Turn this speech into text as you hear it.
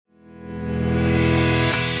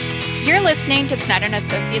You're listening to Snyder &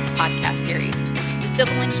 Associates podcast series, the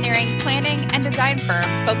civil engineering, planning, and design firm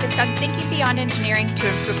focused on thinking beyond engineering to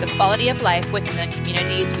improve the quality of life within the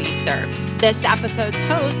communities we serve. This episode's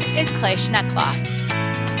host is Clay Schneckloff.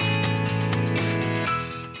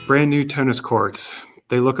 Brand new tennis courts.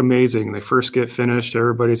 They look amazing. They first get finished.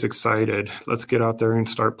 Everybody's excited. Let's get out there and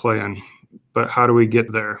start playing. But how do we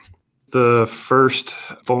get there? The first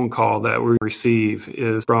phone call that we receive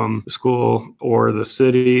is from the school or the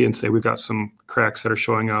city and say, we've got some cracks that are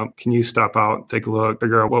showing up. Can you stop out, take a look,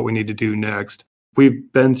 figure out what we need to do next?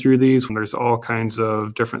 We've been through these. There's all kinds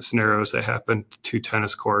of different scenarios that happen to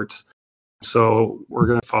tennis courts. So we're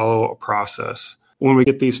going to follow a process. When we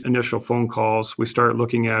get these initial phone calls, we start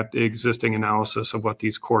looking at the existing analysis of what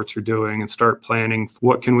these courts are doing and start planning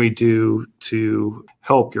what can we do to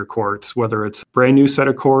help your courts, whether it's a brand new set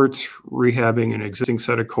of courts, rehabbing an existing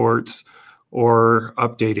set of courts, or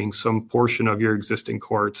updating some portion of your existing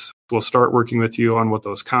courts. We'll start working with you on what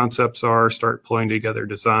those concepts are, start pulling together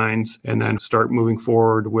designs, and then start moving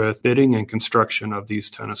forward with bidding and construction of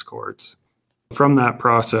these tennis courts. From that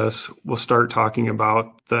process, we'll start talking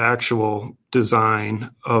about the actual design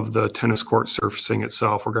of the tennis court surfacing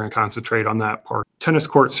itself. We're going to concentrate on that part. Tennis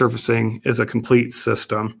court surfacing is a complete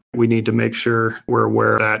system. We need to make sure we're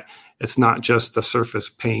aware that it's not just the surface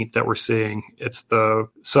paint that we're seeing. It's the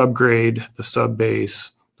subgrade, the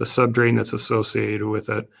subbase, the subdrain that's associated with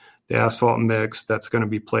it, the asphalt mix that's going to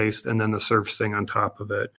be placed, and then the surfacing on top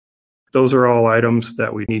of it. Those are all items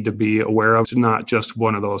that we need to be aware of, not just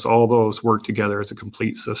one of those. All those work together as a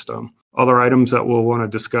complete system. Other items that we'll want to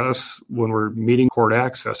discuss when we're meeting court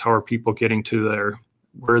access, how are people getting to there?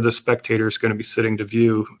 Where are the spectators going to be sitting to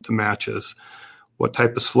view the matches? What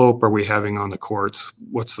type of slope are we having on the courts?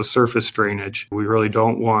 What's the surface drainage? We really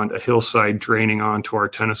don't want a hillside draining onto our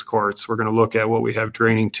tennis courts. We're going to look at what we have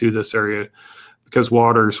draining to this area, because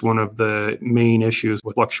water is one of the main issues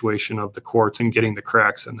with fluctuation of the courts and getting the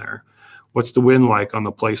cracks in there. What's the wind like on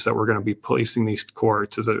the place that we're going to be placing these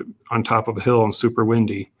courts? Is it on top of a hill and super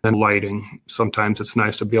windy? And lighting. Sometimes it's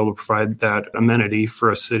nice to be able to provide that amenity for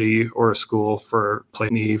a city or a school for play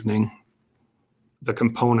in the evening. The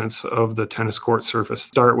components of the tennis court surface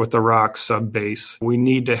start with the rock subbase. We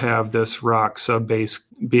need to have this rock subbase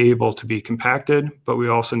be able to be compacted, but we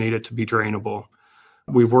also need it to be drainable.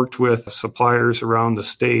 We've worked with suppliers around the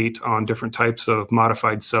state on different types of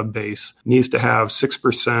modified subbase. It needs to have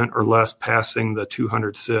 6% or less passing the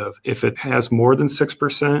 200 sieve. If it has more than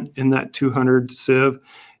 6% in that 200 sieve,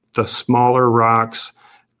 the smaller rocks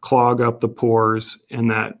clog up the pores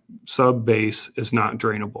and that subbase is not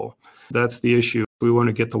drainable. That's the issue. We want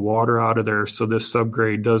to get the water out of there so this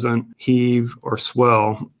subgrade doesn't heave or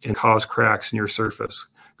swell and cause cracks in your surface.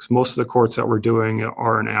 Because most of the courts that we're doing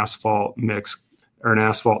are an asphalt mix or an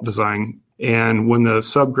asphalt design. And when the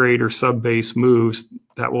subgrade or subbase moves,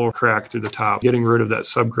 that will crack through the top. Getting rid of that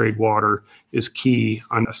subgrade water is key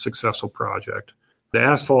on a successful project. The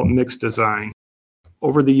asphalt mix design.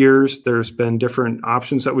 Over the years, there's been different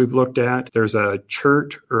options that we've looked at. There's a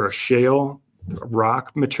chert or a shale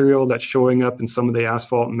rock material that's showing up in some of the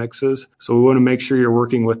asphalt mixes. So we want to make sure you're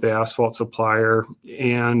working with the asphalt supplier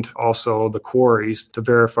and also the quarries to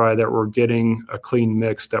verify that we're getting a clean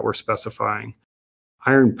mix that we're specifying.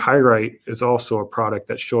 Iron pyrite is also a product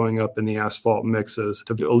that's showing up in the asphalt mixes.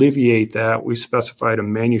 To alleviate that, we specified a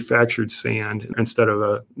manufactured sand instead of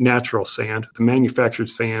a natural sand. The manufactured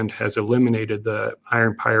sand has eliminated the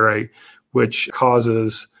iron pyrite, which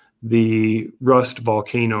causes the rust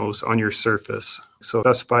volcanoes on your surface. So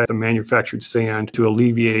specify the manufactured sand to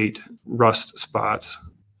alleviate rust spots.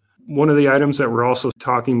 One of the items that we're also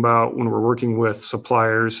talking about when we're working with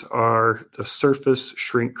suppliers are the surface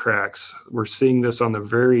shrink cracks. We're seeing this on the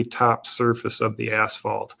very top surface of the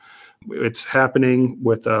asphalt. It's happening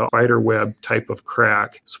with a spider web type of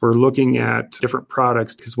crack. So we're looking at different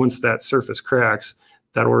products because once that surface cracks,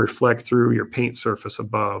 that will reflect through your paint surface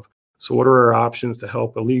above. So what are our options to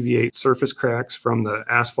help alleviate surface cracks from the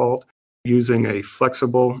asphalt? Using a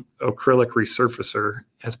flexible acrylic resurfacer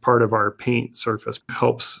as part of our paint surface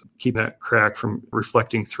helps keep that crack from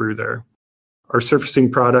reflecting through there. Our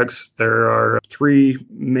surfacing products, there are 3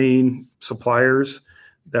 main suppliers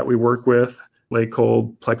that we work with,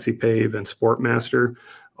 Laycold, PlexiPave, and Sportmaster.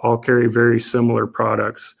 All carry very similar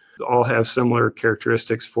products. All have similar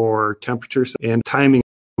characteristics for temperatures and timing.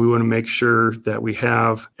 We want to make sure that we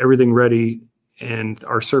have everything ready and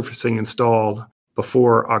our surfacing installed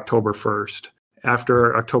before October 1st.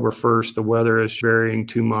 After October 1st, the weather is varying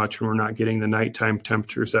too much and we're not getting the nighttime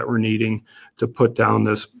temperatures that we're needing to put down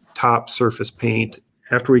this top surface paint.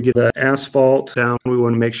 After we get the asphalt down, we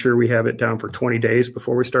want to make sure we have it down for 20 days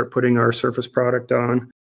before we start putting our surface product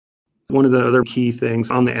on. One of the other key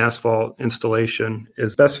things on the asphalt installation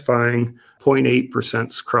is specifying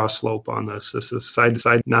 0.8% cross slope on this. This is side to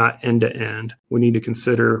side, not end to end. We need to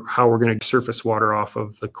consider how we're going to surface water off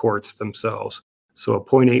of the quartz themselves. So a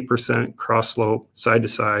 0.8% cross slope side to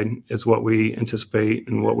side is what we anticipate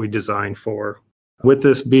and what we design for. With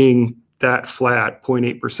this being that flat,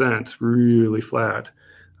 0.8%, really flat,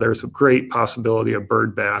 there's a great possibility of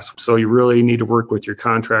bird bass. So you really need to work with your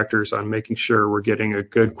contractors on making sure we're getting a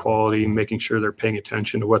good quality, making sure they're paying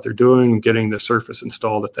attention to what they're doing, and getting the surface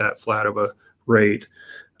installed at that flat of a rate.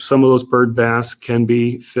 Some of those bird bass can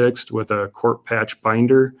be fixed with a cork patch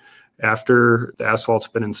binder after the asphalt's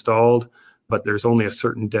been installed, but there's only a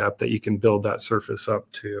certain depth that you can build that surface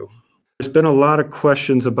up to. There's been a lot of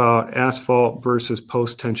questions about asphalt versus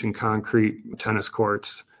post-tension concrete tennis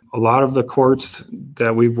courts. A lot of the courts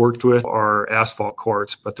that we've worked with are asphalt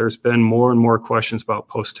courts, but there's been more and more questions about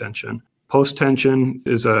post-tension. Post-tension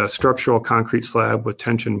is a structural concrete slab with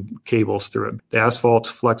tension cables through it. The asphalt's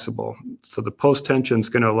flexible, so the post-tension is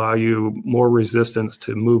going to allow you more resistance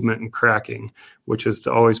to movement and cracking, which has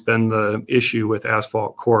always been the issue with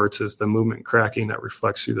asphalt courts, is the movement and cracking that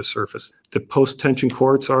reflects through the surface. The post-tension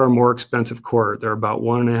courts are a more expensive court. They're about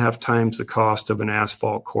 1.5 times the cost of an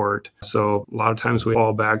asphalt court. So a lot of times we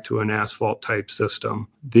fall back to an asphalt type system.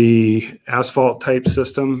 The asphalt type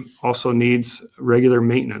system also needs regular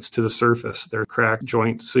maintenance to the surface. There are crack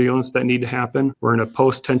joint sealants that need to happen. We're in a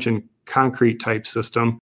post-tension concrete type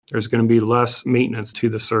system. There's going to be less maintenance to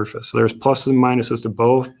the surface. So there's pluses and minuses to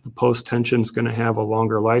both. The post-tension is going to have a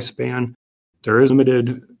longer lifespan. There is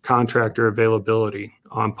limited contractor availability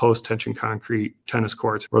on post-tension concrete tennis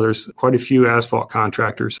courts, where there's quite a few asphalt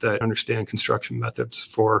contractors that understand construction methods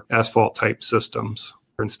for asphalt type systems.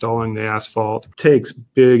 Installing the asphalt takes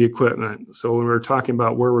big equipment. So when we're talking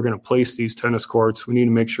about where we're going to place these tennis courts, we need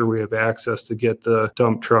to make sure we have access to get the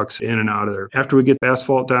dump trucks in and out of there. After we get the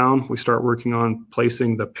asphalt down, we start working on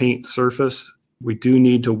placing the paint surface. We do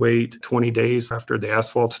need to wait 20 days after the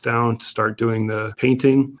asphalt's down to start doing the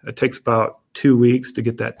painting. It takes about 2 weeks to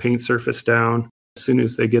get that paint surface down. As soon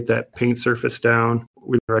as they get that paint surface down,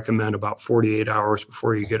 we recommend about 48 hours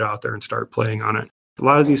before you get out there and start playing on it. A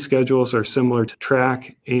lot of these schedules are similar to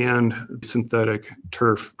track and synthetic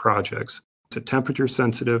turf projects. It's a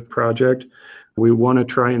temperature-sensitive project. We want to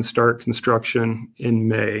try and start construction in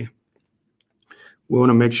May. We want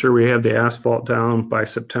to make sure we have the asphalt down by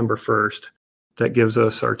September 1st. That gives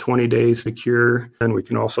us our 20 days to cure, and we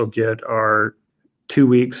can also get our 2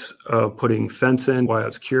 weeks of putting fence in while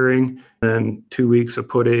it's curing, and 2 weeks of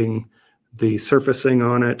putting the surfacing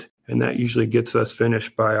on it, and that usually gets us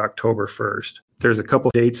finished by October 1st. There's a couple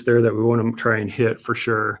dates there that we want to try and hit for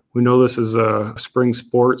sure. We know this is a spring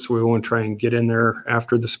sport, so we want to try and get in there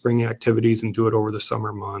after the spring activities and do it over the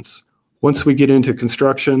summer months. Once we get into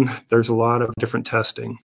construction, there's a lot of different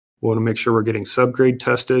testing. We want to make sure we're getting subgrade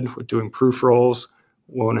tested. We're doing proof rolls.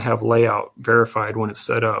 We want to have layout verified when it's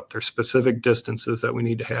set up. There's specific distances that we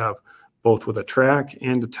need to have, both with a track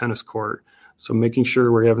and a tennis court. So making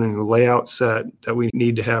sure we're having a layout set that we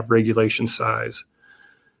need to have regulation size.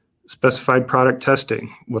 Specified product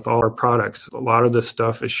testing with all our products. A lot of this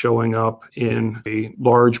stuff is showing up in a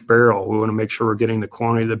large barrel. We want to make sure we're getting the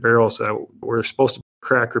quantity of the barrels that we're supposed to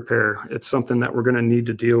crack repair. It's something that we're going to need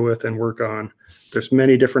to deal with and work on. There's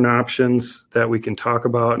many different options that we can talk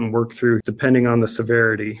about and work through depending on the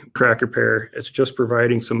severity. Crack repair, it's just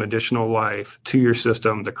providing some additional life to your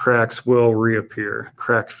system. The cracks will reappear.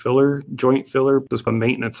 Crack filler, joint filler is a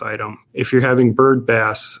maintenance item. If you're having bird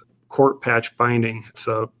bass, cork patch binding, it's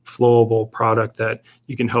a flowable product that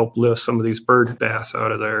you can help lift some of these bird bass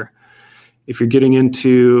out of there. If you're getting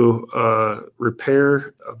into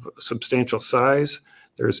repair of substantial size,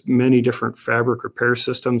 there's many different fabric repair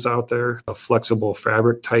systems out there, a flexible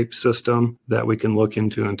fabric type system that we can look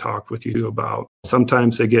into and talk with you about.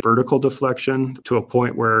 Sometimes they get vertical deflection to a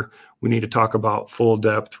point where we need to talk about full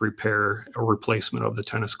depth repair or replacement of the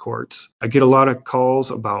tennis courts. I get a lot of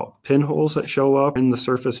calls about pinholes that show up in the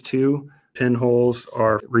surface too. Pinholes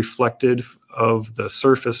are reflective of the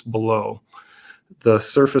surface below. The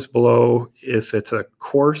surface below, if it's a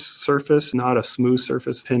coarse surface, not a smooth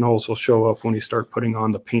surface, pinholes will show up when you start putting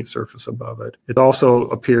on the paint surface above it. It also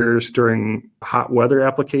appears during hot weather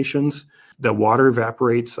applications. The water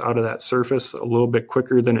evaporates out of that surface a little bit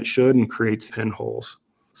quicker than it should and creates pinholes.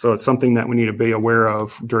 So it's something that we need to be aware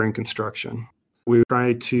of during construction. We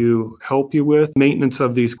try to help you with maintenance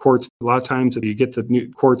of these courts. A lot of times if you get the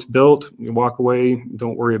new courts built, you walk away,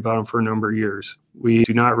 don't worry about them for a number of years. We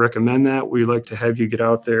do not recommend that. We like to have you get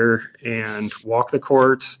out there and walk the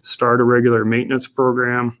courts, start a regular maintenance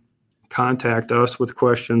program, Contact us with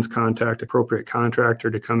questions, contact appropriate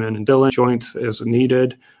contractor to come in and fill in joints as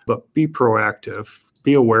needed, but be proactive.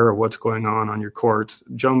 Be aware of what's going on your courts.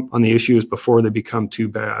 Jump on the issues before they become too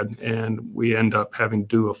bad, and we end up having to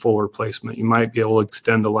do a full replacement. You might be able to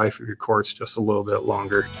extend the life of your courts just a little bit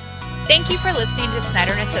longer. Thank you for listening to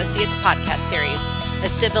Snyder & Associates podcast series, a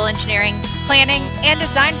civil engineering, planning, and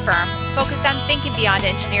design firm focused on thinking beyond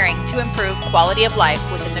engineering to improve quality of life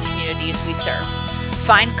within the communities we serve.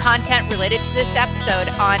 Find content related to this episode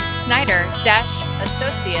on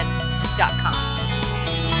snyder-associates.com.